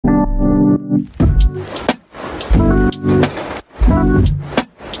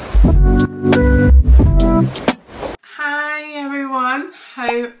Hi everyone,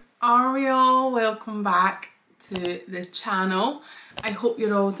 how are we all? Welcome back to the channel. I hope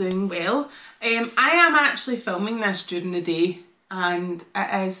you're all doing well. I am actually filming this during the day and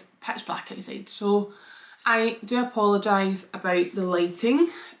it is pitch black outside, so I do apologise about the lighting.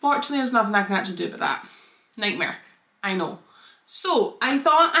 Fortunately there's nothing I can actually do about that. Nightmare, I know. So I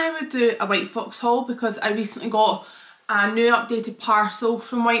thought I would do a Whitefox haul because I recently got a new updated parcel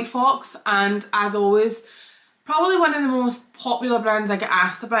from Whitefox, and as always, probably one of the most popular brands I get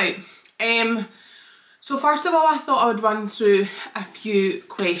asked about. So first of all, I thought I would run through a few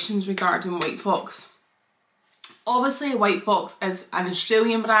questions regarding Whitefox. Obviously, Whitefox is an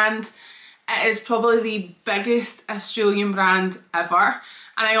Australian brand. It is probably the biggest Australian brand ever,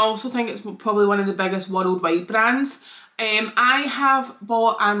 and I also think it's probably one of the biggest worldwide brands. I have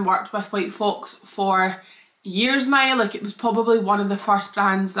bought and worked with Whitefox for years now. Like, it was probably one of the first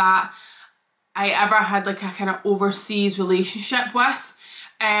brands that I ever had like a kind of overseas relationship with,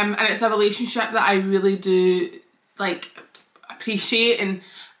 and it's a relationship that I really do like appreciate and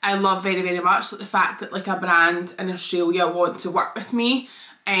I love very, very much. Like, the fact that like a brand in Australia want to work with me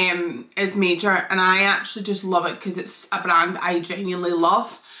is major, and I actually just love it because it's a brand that I genuinely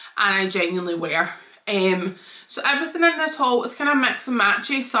love and I genuinely wear. So everything in this haul is kind of mix and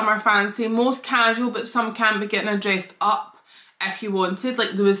matchy. Some are fancy, most casual, but some can be getting dressed up if you wanted.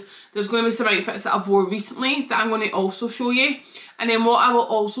 Like there's going to be some outfits that I've worn recently that I'm going to also show you, and then what I will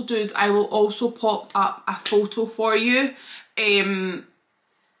also do is I will also pop up a photo for you in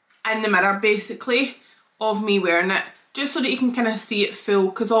the mirror basically of me wearing it, just so that you can kind of see it full,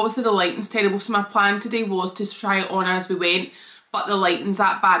 because obviously the lighting's terrible. So my plan today was to try it on as we went, but the lighting's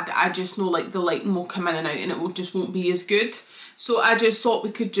that bad that I just know like the lighting will come in and out and it will just won't be as good. So I just thought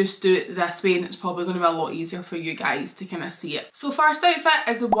we could just do it this way, and it's probably going to be a lot easier for you guys to kind of see it. So first outfit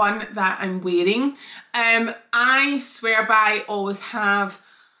is the one that I'm wearing. I swear by always have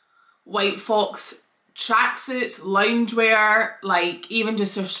Whitefox tracksuits, loungewear, like even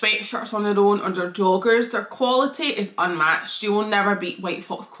just their sweatshirts on their own or their joggers. Their quality is unmatched. You will never beat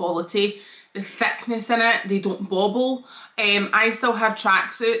Whitefox quality. The thickness in it, they don't bobble. I still have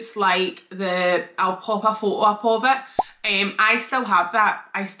tracksuits like I'll pop a photo up of it. I still have that,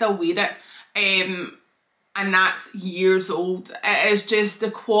 I still wear it, and that's years old. It is just, the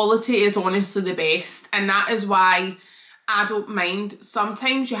quality is honestly the best, and that is why I don't mind.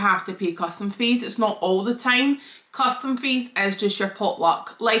 Sometimes you have to pay custom fees, it's not all the time. Custom fees is just your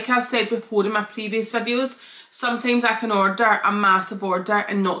potluck. Like I've said before in my previous videos, sometimes I can order a massive order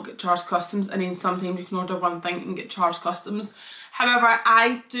and not get charged customs, and then sometimes you can order one thing and get charged customs. However,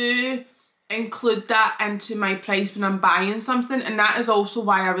 I do include that into my price when I'm buying something, and that is also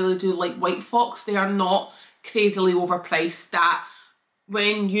why I really do like Whitefox. They are not crazily overpriced, that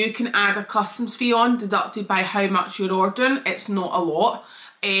when you can add a customs fee on deducted by how much you're ordering, it's not a lot,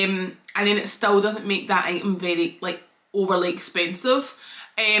 and then it still doesn't make that item very like overly expensive.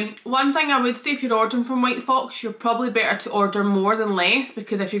 One thing I would say, if you're ordering from Whitefox, you're probably better to order more than less,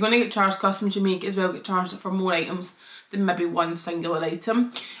 because if you're going to get charged customs, you may as well get charged for more items than maybe one singular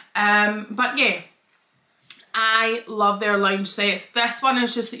item. But yeah, I love their lounge sets. This one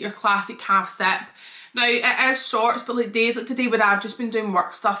is just like your classic half zip. Now it is shorts, but like days like today where I've just been doing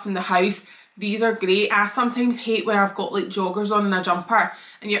work stuff in the house, these are great. I sometimes hate when I've got like joggers on and a jumper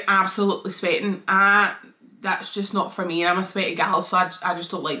and you're absolutely sweating. That's just not for me. I'm a sweaty gal, so I just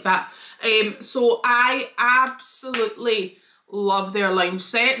don't like that. So I absolutely love their lounge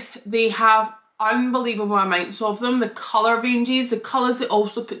sets. They have unbelievable amounts of them. The colour ranges, the colours they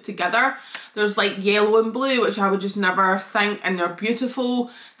also put together. There's like yellow and blue, which I would just never think, and they're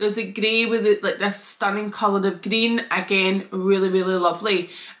beautiful. There's a grey with it, like this stunning colour of green. Again, really, really lovely.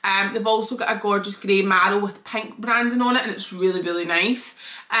 They've also got a gorgeous grey marrow with pink branding on it, and it's really, really nice.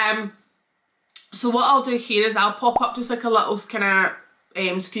 So what I'll do here is I'll pop up just like a little kind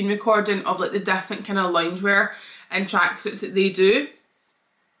of screen recording of like the different kind of loungewear and tracksuits that they do.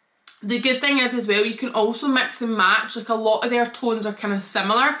 The good thing is as well, you can also mix and match. Like a lot of their tones are kind of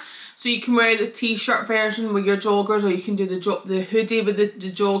similar. So you can wear the t-shirt version with your joggers, or you can do the hoodie with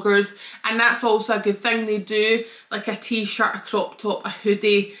the joggers. And that's also a good thing. They do like a t-shirt, a crop top, a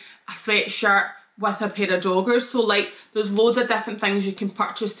hoodie, a sweatshirt with a pair of joggers. So like there's loads of different things you can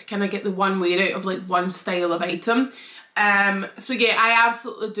purchase to kind of get the one wear out of like one style of item. So yeah, I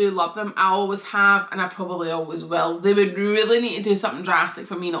absolutely do love them. I always have, and I probably always will. They would really need to do something drastic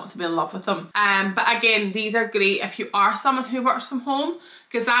for me not to be in love with them. But again, these are great if you are someone who works from home,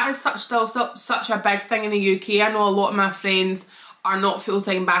 because that is still such a big thing in the UK. I know a lot of my friends are not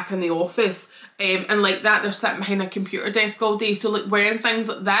full-time back in the office, and like that they're sitting behind a computer desk all day. So like wearing things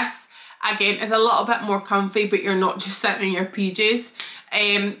like this, again, is a little bit more comfy, but you're not just sitting in your PJs.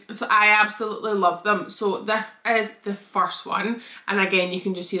 So I absolutely love them. So this is the first one, and again you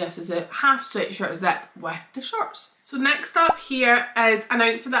can just see this is a half sweatshirt zip with the shorts. So next up here is an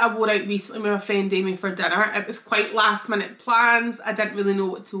outfit that I wore out recently with my friend Amy for dinner. It was quite last minute plans, I didn't really know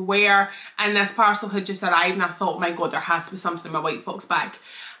what to wear, and this parcel had just arrived and I thought, oh my god, there has to be something in my Whitefox bag.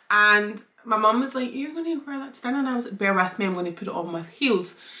 And my mum was like, you're going to wear that to dinner? And I was like, bear with me, I'm going to put it on with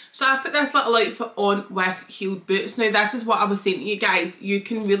heels. So I put this little outfit on with heeled boots. Now this is what I was saying to you guys, you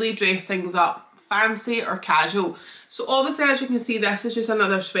can really dress things up fancy or casual. So obviously, as you can see, this is just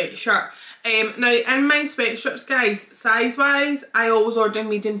another sweatshirt. Now in my sweatshirts, guys, size wise, I always order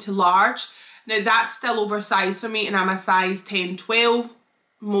medium to large. Now that's still oversized for me, and I'm a size 10, 12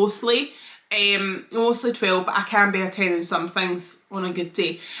 mostly. Mostly 12, but I can be a 10 in some things on a good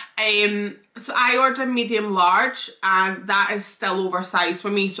day. So I ordered medium large, and that is still oversized for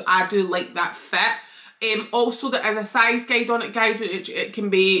me, so I do like that fit. Also there is a size guide on it, guys, which it can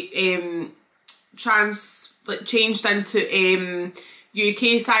be changed into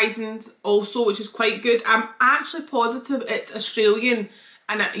UK sizings also, which is quite good. I'm actually positive it's Australian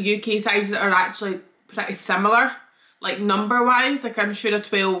and UK sizes are actually pretty similar, like number wise. Like I'm sure a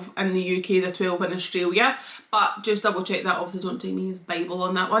 12 in the UK is a 12 in Australia, but just double check that. Obviously don't take me as Bible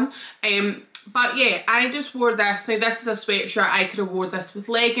on that one. But yeah, I just wore this. Now this is a sweatshirt. I could have wore this with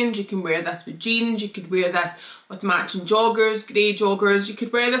leggings, you can wear this with jeans, you could wear this with matching joggers, grey joggers, you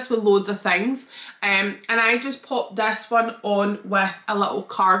could wear this with loads of things. And I just popped this one on with a little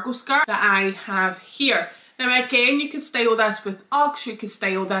cargo skirt that I have here. Now again, you could style this with Uggs, you could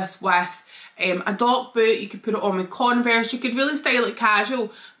style this with a dock boot, you could put it on with Converse, you could really style it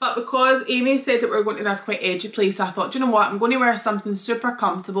casual. But because Amy said that we were going to this quite edgy place, I thought, do you know what, I'm going to wear something super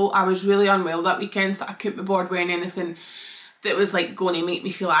comfortable. I was really unwell that weekend, so I couldn't be bothered wearing anything that was like going to make me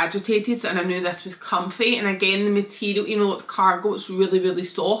feel agitated, so, and I knew this was comfy. And again, the material, even though it's cargo, it's really, really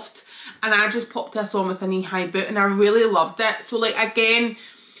soft. And I just popped this on with a knee-high boot and I really loved it. So like again,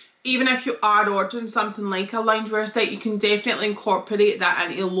 even if you are ordering something like a loungewear set, you can definitely incorporate that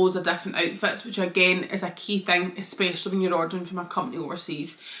into loads of different outfits, which again is a key thing, especially when you're ordering from a company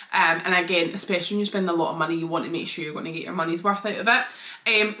overseas. And again, especially when you spend a lot of money, you want to make sure you're going to get your money's worth out of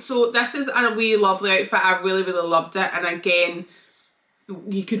it. So this is a really lovely outfit. I really, really loved it. And again,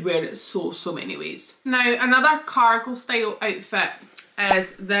 you could wear it so many ways. Now, another cargo style outfit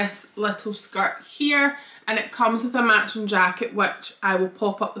is this little skirt here. And it comes with a matching jacket, which I will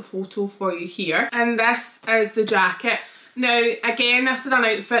pop up the photo for you here. And this is the jacket. Now, again, this is an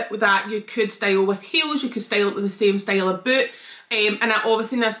outfit that you could style with heels, you could style it with the same style of boot. And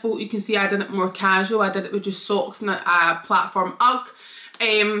obviously in this photo you can see I did it more casual. I did it with just socks and a platform Ugg.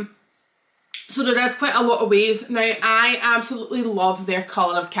 So there is quite a lot of ways. Now, I absolutely love their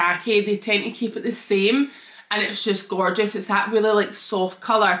colour of khaki. They tend to keep it the same, and it's just gorgeous. It's that really like soft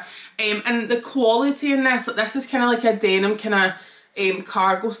colour. And the quality in this, like this is kind of like a denim kind of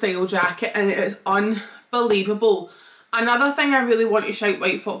cargo style jacket, and it is unbelievable. Another thing I really want to shout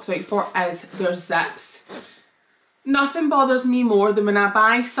Whitefox out for is their zips. Nothing bothers me more than when I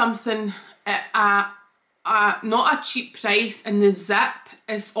buy something at not a cheap price and the zip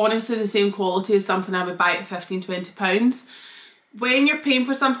is honestly the same quality as something I would buy at £15–20. When you're paying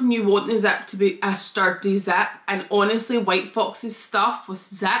for something, you want the zip to be a sturdy zip, and honestly Whitefox's stuff with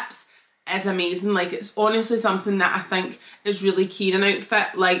zips is amazing. Like, it's honestly something that I think is really key in an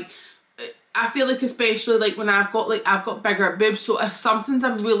outfit. Like, I feel like especially like when I've got bigger boobs, so if something's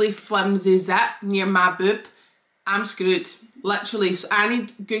a really flimsy zip near my boob, I'm screwed, literally. So I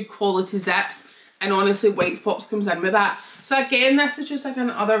need good quality zips, and honestly Whitefox comes in with that. So again, this is just like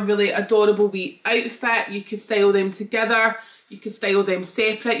another really adorable wee outfit. You could style them together, you could style them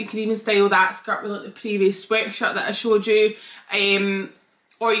separate, you could even style that skirt with like the previous sweatshirt that I showed you,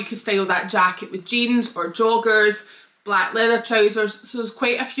 or you could style that jacket with jeans or joggers, black leather trousers. So there's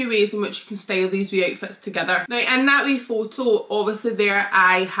quite a few ways in which you can style these wee outfits together. Now in that wee photo, obviously there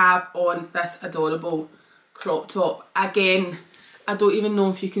I have on this adorable crop top. Again, I don't even know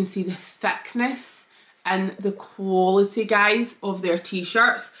if you can see the thickness and the quality, guys, of their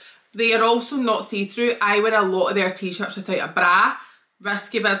t-shirts. They are also not see-through. I wear a lot of their t-shirts without a bra.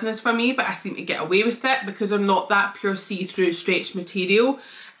 Risky business for me, but I seem to get away with it because they're not that pure see-through stretch material.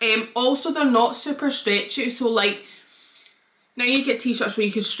 Also, they're not super stretchy, so like, now you get t-shirts where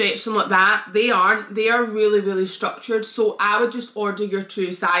you can stretch them like that. They aren't. They are really, really structured, so I would just order your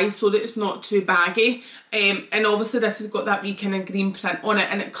true size so that it's not too baggy. And obviously this has got that wee kind of green print on it,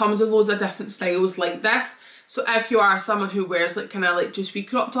 and it comes with loads of different styles like this. So if you are someone who wears like kind of like just wee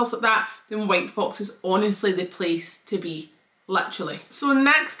crop tops like that, then Whitefox is honestly the place to be, literally. So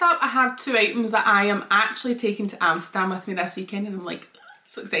next up I have two items that I am actually taking to Amsterdam with me this weekend, and I'm like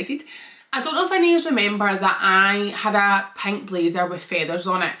so excited. I don't know if any of you remember that I had a pink blazer with feathers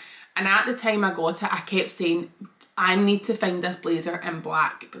on it, and at the time I got it I kept saying I need to find this blazer in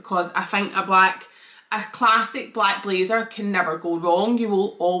black, because I think a classic black blazer can never go wrong. You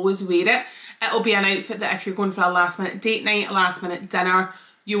will always wear it. It'll be an outfit that if you're going for a last minute date night, a last minute dinner,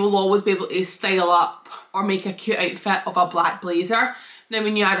 you will always be able to style up or make a cute outfit of a black blazer. Now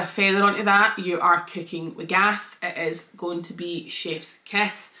when you add a feather onto that, you are cooking with gas. It is going to be chef's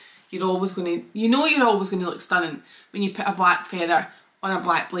kiss. You're always going to, you know you're always going to look stunning when you put a black feather on a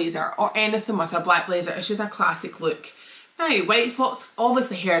black blazer, or anything with a black blazer. It's just a classic look. Now Whitefox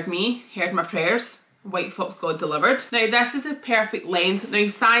obviously heard me, heard my prayers. Whitefox God delivered. Now this is a perfect length. Now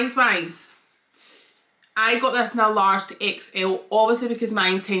size wise, I got this in a large to XL, obviously because my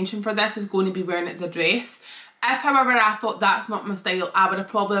intention for this is going to be wearing it as a dress. If however I thought that's not my style, I would have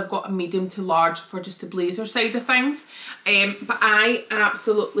probably have got a medium to large for just the blazer side of things. But I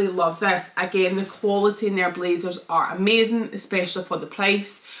absolutely love this. Again, the quality in their blazers are amazing, especially for the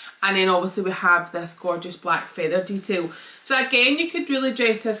price. And then obviously we have this gorgeous black feather detail. So again, you could really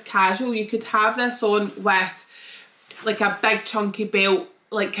dress this casual. You could have this on with like a big chunky belt,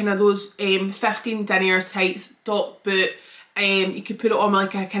 like kind of those 15 denier tights, dock boot. You could put it on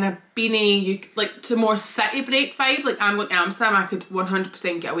like a kind of beanie, you could, like to more city break vibe, like I'm going to Amsterdam, I could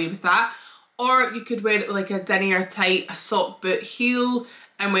 100% get away with that. Or you could wear it with like a denier tight, a sock boot heel,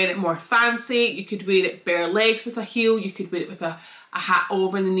 and wear it more fancy. You could wear it bare legs with a heel, you could wear it with a hat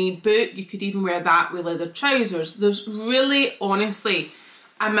over the knee boot, you could even wear that with leather trousers. There's really, honestly,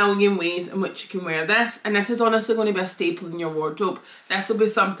 a million ways in which you can wear this, and this is honestly going to be a staple in your wardrobe. This will be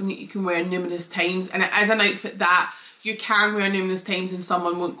something that you can wear numerous times, and it is an outfit that you can wear numerous times and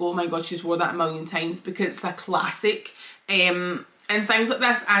someone won't go, oh my god, she's wore that a million times, because it's a classic. And things like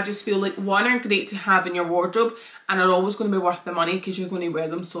this, I just feel like, one, are great to have in your wardrobe and are always going to be worth the money because you're going to wear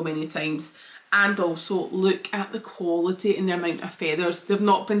them so many times. And also, look at the quality and the amount of feathers. They've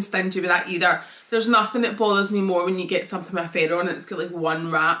not been stingy with that either. There's nothing that bothers me more when you get something with a feather on it. It's got like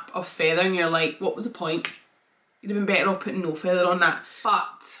one wrap of feather and you're like, what was the point? You'd have been better off putting no feather on that.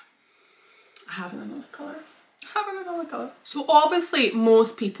 But I have another colour. So obviously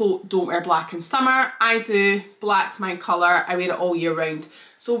most people don't wear black in summer. I do. Black's my colour. I wear it all year round.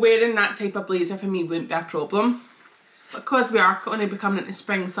 So wearing that type of blazer for me wouldn't be a problem. Because we are going to be coming into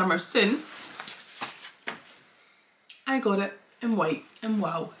spring, summer soon, I got it in white, and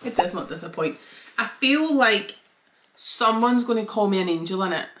wow, it does not disappoint. I feel like someone's going to call me an angel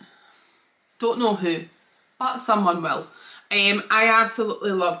in it. Don't know who, but someone will. I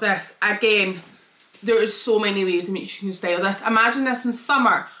absolutely love this. Again, there is so many ways in which you can style this. Imagine this in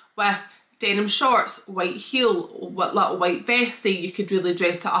summer with denim shorts, white heel, little white vestie. You could really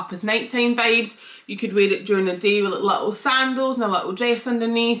dress it up as nighttime vibes. You could wear it during the day with little sandals and a little dress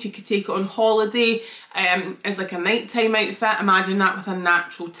underneath. You could take it on holiday as like a nighttime outfit. Imagine that with a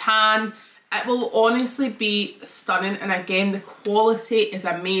natural tan. It will honestly be stunning, and again, the quality is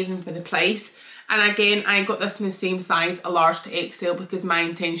amazing for the price. And again, I got this in the same size, a large to XL, because my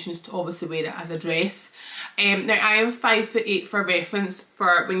intention is to obviously wear it as a dress. Now I am 5'8" for reference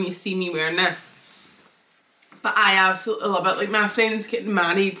for when you see me wearing this, but I absolutely love it. Like, my friend's getting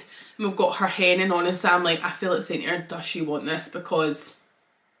married and we've got her hen, and honestly I'm like, I feel like saying to her, does she want this? Because,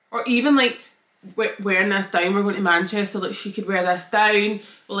 or even like wearing this down, we're going to Manchester, like she could wear this down with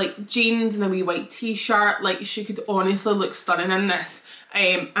like jeans and a wee white t-shirt. Like, she could honestly look stunning in this.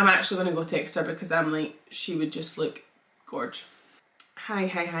 I'm actually going to go text her because I'm like, she would just look gorge.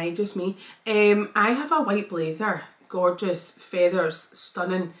 Hi, just me. I have a white blazer, gorgeous, feathers,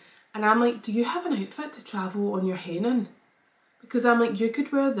 stunning, and I'm like, do you have an outfit to travel on your hen in? Because I'm like, you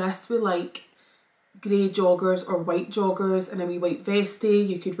could wear this with like grey joggers or white joggers and a wee white vestie.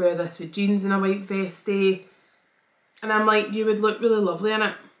 You could wear this with jeans and a white vestie, and I'm like, you would look really lovely in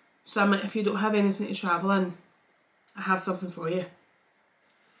it. So I'm like, if you don't have anything to travel in, I have something for you.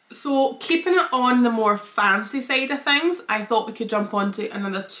 So keeping it on the more fancy side of things, I thought we could jump onto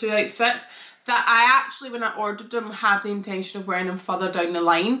another two outfits that I actually, when I ordered them, had the intention of wearing them further down the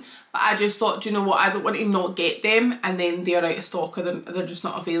line, but I just thought, do you know what, I don't want to not get them and then they're out of stock or they're just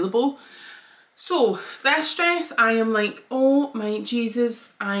not available. So this dress, I am like, oh my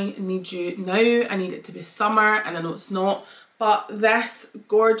Jesus, I need you now. I need it to be summer, and I know it's not, but this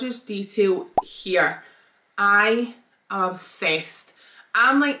gorgeous detail here, I am obsessed.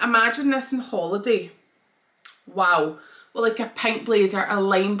 I'm like, imagine this in holiday. Wow. with like a pink blazer, a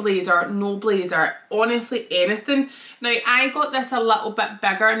lime blazer, no blazer, honestly anything. Now I got this a little bit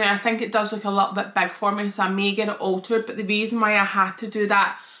bigger. Now I think it does look a little bit big for me, so I may get it altered, but the reason why I had to do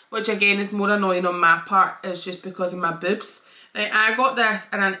that, which again is more annoying on my part, is just because of my boobs. Now I got this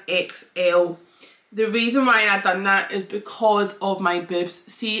in an XL. The reason why I done that is because of my boobs.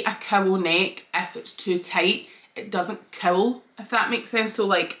 See a cowl neck, if it's too tight, it doesn't cowl, if that makes sense. So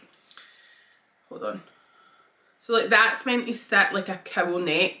like, hold on. So like that's meant to sit like a cowl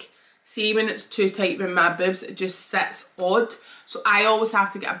neck. See, when it's too tight with my boobs, it just sits odd. So I always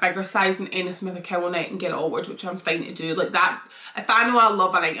have to get a bigger size than anything with a cowl neck and get it altered, which I'm fine to do. Like that, if I know I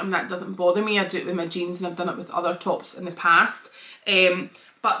love an item, that doesn't bother me. I do it with my jeans and I've done it with other tops in the past.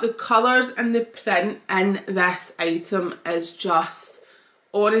 But the colours and the print in this item is just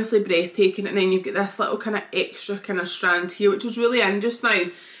honestly breathtaking. And then you get this little kind of extra kind of strand here, which is really in just now.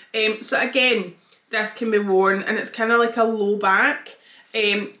 So again, this can be worn, and it's kind of like a low back.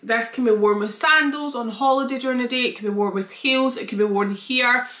 This can be worn with sandals on holiday during the day. It can be worn with heels. It can be worn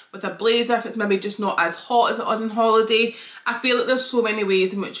here with a blazer if it's maybe just not as hot as it was on holiday. I feel like there's so many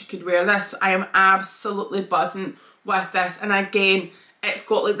ways in which you could wear this. I am absolutely buzzing with this. And again, it's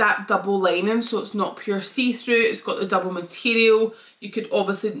got like that double lining, so it's not pure see-through. It's got the double material. You could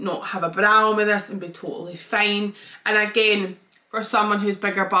obviously not have a bra on with this and be totally fine. And again, for someone who's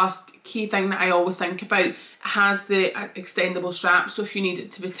bigger bust, key thing that I always think about, it has the extendable strap, so if you need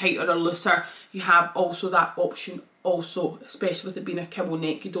it to be tighter or looser, you have also that option also, especially with it being a cowl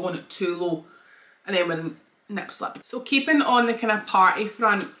neck. You don't want it too low and then with a nip slip. So keeping on the kind of party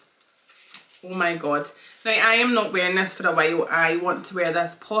front, oh my god. Now I am not wearing this for a while. I want to wear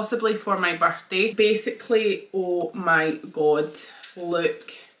this possibly for my birthday. Basically, oh my god, look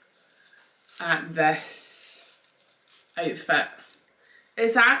at this outfit.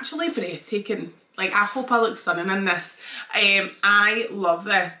 It's actually breathtaking. Like, I hope I look stunning in this. I love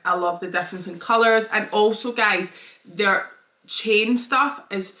this. I love the difference in colours. And also, guys, their chain stuff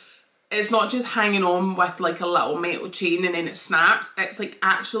is not just hanging on with like a little metal chain and then it snaps. It's like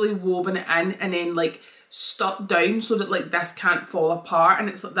actually woven it in and then like stuck down so that like this can't fall apart, and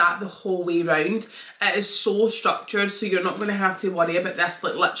it's like that the whole way round. It is so structured, so you're not going to have to worry about this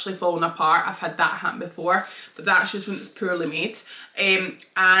like literally falling apart. I've had that happen before, but that's just when it's poorly made.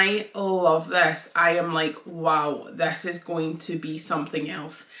 I love this. I am like, wow, this is going to be something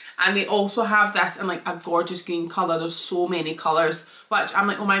else. And they also have this in like a gorgeous green colour. There's so many colours, which I'm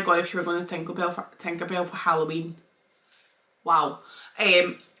like, oh my god, if you were going to Tinkerbell for Halloween, wow.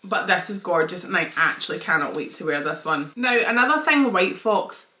 But this is gorgeous and I actually cannot wait to wear this one. Now, another thing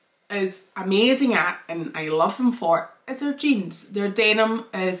Whitefox is amazing at, and I love them for, is their jeans. Their denim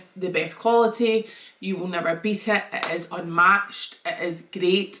is the best quality. You will never beat it. It is unmatched. It is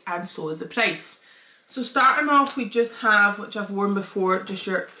great, and so is the price. So starting off, we just have, which I've worn before, just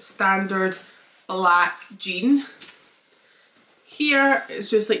your standard black jean. Here,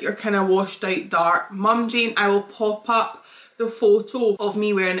 it's just like your kind of washed out dark mum jean. I will pop up the photo of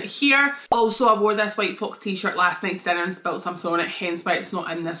me wearing it here. Also, I wore this Whitefox t-shirt last night to dinner and spilled something on it, hence why it's not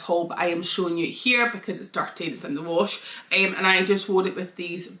in this haul, but I am showing you it here because it's dirty and it's in the wash. And I just wore it with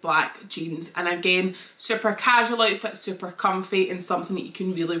these black jeans. And again, super casual outfit, super comfy, and something that you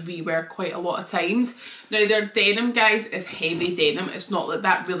can really rewear quite a lot of times. Now, their denim, guys, is heavy denim. It's not like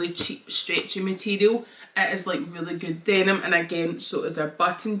that really cheap stretchy material. It is like really good denim, and again, so is their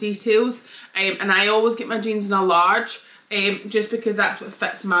button details. And I always get my jeans in a large, just because that's what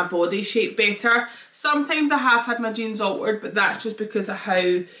fits my body shape better. Sometimes I have had my jeans altered, but that's just because of how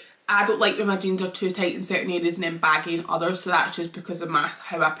I don't like when my jeans are too tight in certain areas and then baggy in others, so that's just because of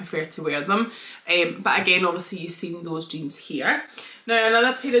how I prefer to wear them. But again, obviously you've seen those jeans here. Now,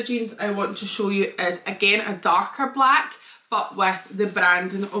 another pair of jeans I want to show you is again a darker black, but with the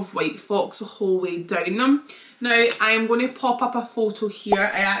branding of Whitefox the whole way down them. Now, I am going to pop up a photo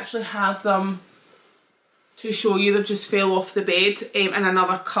here. I actually have them to show you. They've just fell off the bed in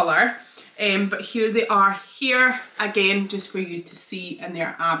another colour. But here they are here, again, just for you to see, and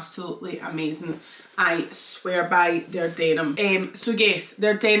they're absolutely amazing. I swear by their denim. So yes,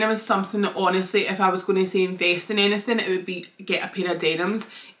 their denim is something that honestly, if I was going to say invest in anything, it would be get a pair of denims.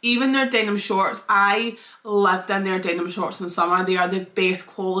 Even their denim shorts, I lived in their denim shorts in summer. They are the best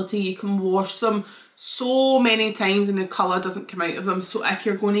quality. You can wash them so many times and the colour doesn't come out of them. So if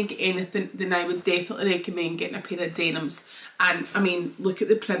you're going to get anything, then I would definitely recommend getting a pair of denims. And I mean, look at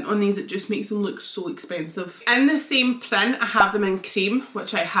the print on these, it just makes them look so expensive. In the same print, I have them in cream,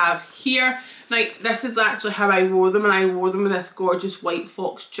 which I have here. Now, this is actually how I wore them, and I wore them with this gorgeous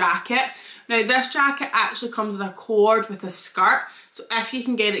Whitefox jacket. Now, this jacket actually comes with a cord with a skirt, So if you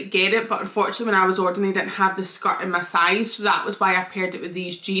can get it, but unfortunately when I was ordering they didn't have the skirt in my size, so that was why I paired it with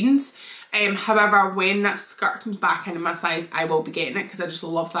these jeans. However, when that skirt comes back in my size, I will be getting it because I just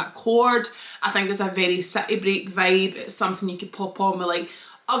love that cord. I think it's a very city break vibe. It's something you could pop on with like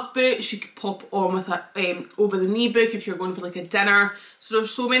Ugg boots, you could pop on with a over the knee book if you're going for like a dinner. So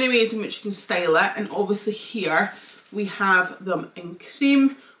there's so many ways in which you can style it, and obviously here we have them in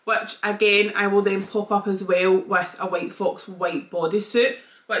cream, which again I will then pop up as well with a Whitefox white bodysuit,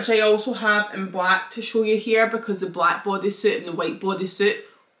 which I also have in black to show you here, because the black bodysuit and the white bodysuit,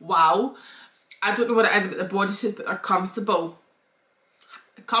 wow. I don't know what it is about the bodysuits, but they're comfortable.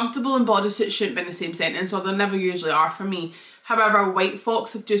 Comfortable and bodysuit shouldn't be in the same sentence, or they never usually are for me. However,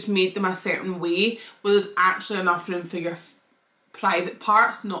 Whitefox have just made them a certain way where there's actually enough room for your private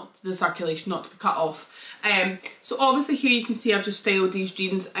parts, not the circulation, not to be cut off. So obviously here you can see I've just styled these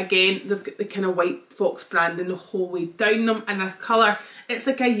jeans. Again, they've got the kind of Whitefox branding the whole way down them, and this colour, it's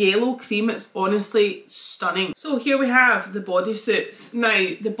like a yellow cream. It's honestly stunning. So here we have the bodysuits. Now,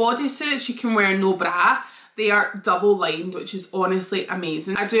 the bodysuits you can wear no bra. They are double lined, which is honestly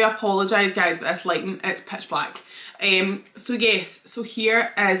amazing. I do apologise guys, but this lighting, it's pitch black. So yes, so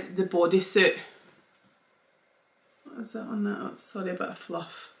here is the bodysuit. What is that on that? Oh, sorry, a bit of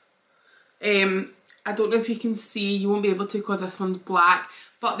fluff. I don't know if you can see, you won't be able to because this one's black,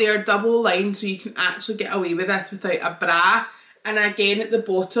 but they are double lined, so you can actually get away with this without a bra. And again at the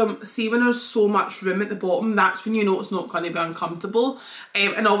bottom, see when there's so much room at the bottom, that's when you know it's not going to be uncomfortable.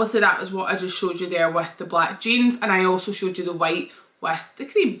 And obviously that is what I just showed you there with the black jeans, and I also showed you the white with the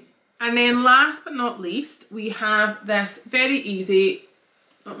cream. And then last but not least, we have this very easy,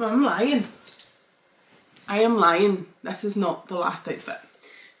 oh, I'm lying. I am lying, this is not the last outfit.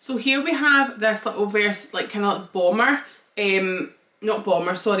 So here we have this little like kind of like bomber, not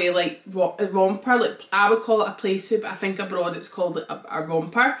bomber, sorry, like a romper, like I would call it a playsuit, but I think abroad it's called a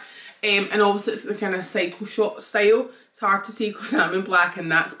romper. And obviously it's the kind of cycle shot style. It's hard to see because I'm in black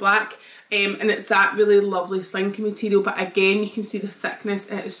and that's black. And it's that really lovely slinky material, but again you can see the thickness,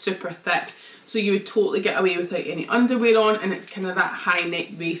 it is super thick. So you would totally get away without any underwear on, and it's kind of that high neck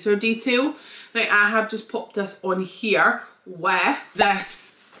racer detail. Now I have just popped this on here with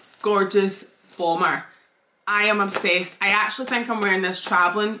this gorgeous bomber. I am obsessed. I actually think I'm wearing this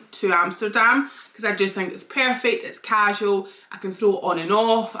travelling to Amsterdam because I just think it's perfect, it's casual, I can throw it on and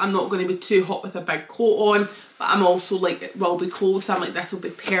off, I'm not going to be too hot with a big coat on, but I'm also like, it will be cold, so I'm like, this will be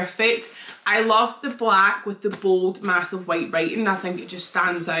perfect. I love the black with the bold massive white writing, I think it just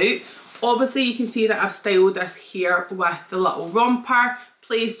stands out. Obviously you can see that I've styled this here with the little romper,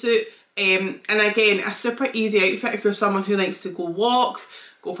 playsuit, and again a super easy outfit if you're someone who likes to go walks,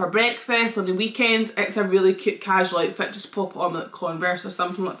 go for breakfast on the weekends. It's a really cute casual outfit, just pop it on with Converse or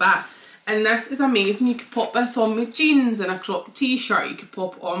something like that. And this is amazing, you could pop this on with jeans and a cropped t-shirt, you could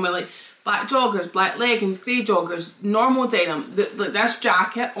pop it on with like black joggers, black leggings, grey joggers, normal denim. Like this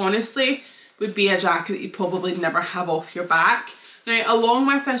jacket honestly would be a jacket that you'd probably never have off your back. Now along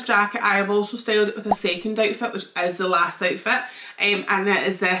with this jacket I have also styled it with a second outfit, which is the last outfit, and it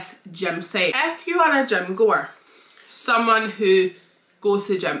is this gym set. If you are a gym goer, someone who goes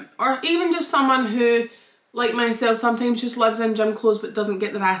to the gym, or even just someone who, like myself, sometimes just lives in gym clothes but doesn't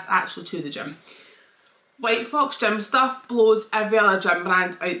get the rest actually to the gym, Whitefox gym stuff blows every other gym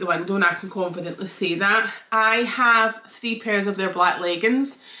brand out the window, and I can confidently say that. I have 3 pairs of their black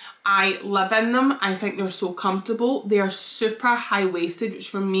leggings. I live in them. I think they're so comfortable. They are super high-waisted, which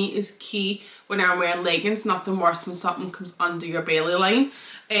for me is key when I'm wearing leggings. Nothing worse when something comes under your belly line.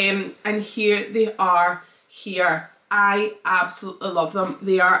 And here they are here. I absolutely love them.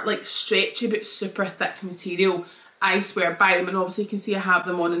 They are like stretchy but super thick material. I swear by them, and obviously you can see I have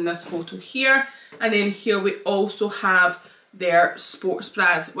them on in this photo here. And then here we also have their sports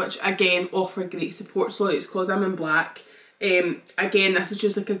bras, which again offer great support. Sorry, it's because I'm in black. Again, this is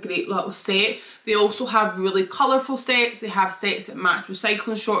just like a great little set. They also have really colourful sets. They have sets that match with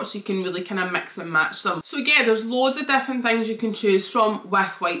cycling shorts, so you can really kind of mix and match them. So yeah, there's loads of different things you can choose from with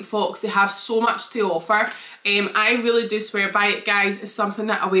Whitefox. They have so much to offer. I really do swear by it, guys. It's something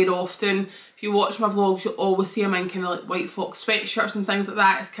that I wear often. If you watch my vlogs, you'll always see them in kind of like Whitefox sweatshirts and things like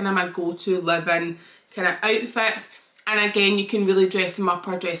that. It's kind of my go-to live-in kind of outfits. And again, you can really dress them up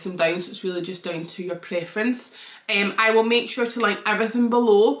or dress them down, so it's really just down to your preference. I will make sure to link everything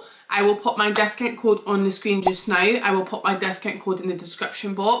below. I will put my discount code on the screen just now. I will put my discount code in the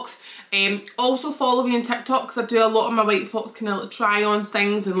description box. Also follow me on TikTok because I do a lot of my Whitefox kind of like try-ons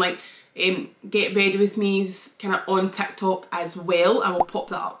things and like Get Ready With Me's kind of on TikTok as well. I will pop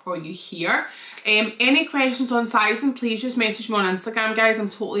that up for you here. Any questions on sizing, please just message me on Instagram, guys. I'm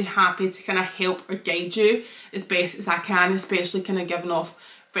totally happy to kind of help or guide you as best as I can, especially kind of giving off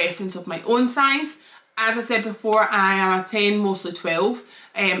reference of my own size. As I said before, I am a 10, mostly 12.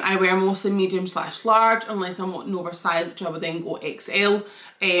 I wear mostly medium/large unless I'm wanting oversized, which I would then go XL.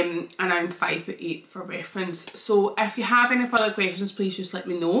 And I'm 5'8" for reference. So if you have any further questions, please just let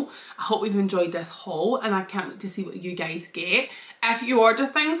me know. I hope you've enjoyed this haul and I can't wait to see what you guys get. If you order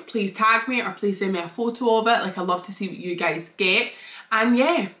things, please tag me or please send me a photo of it. Like, I love to see what you guys get. And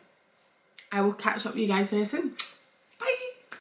yeah, I will catch up with you guys very soon.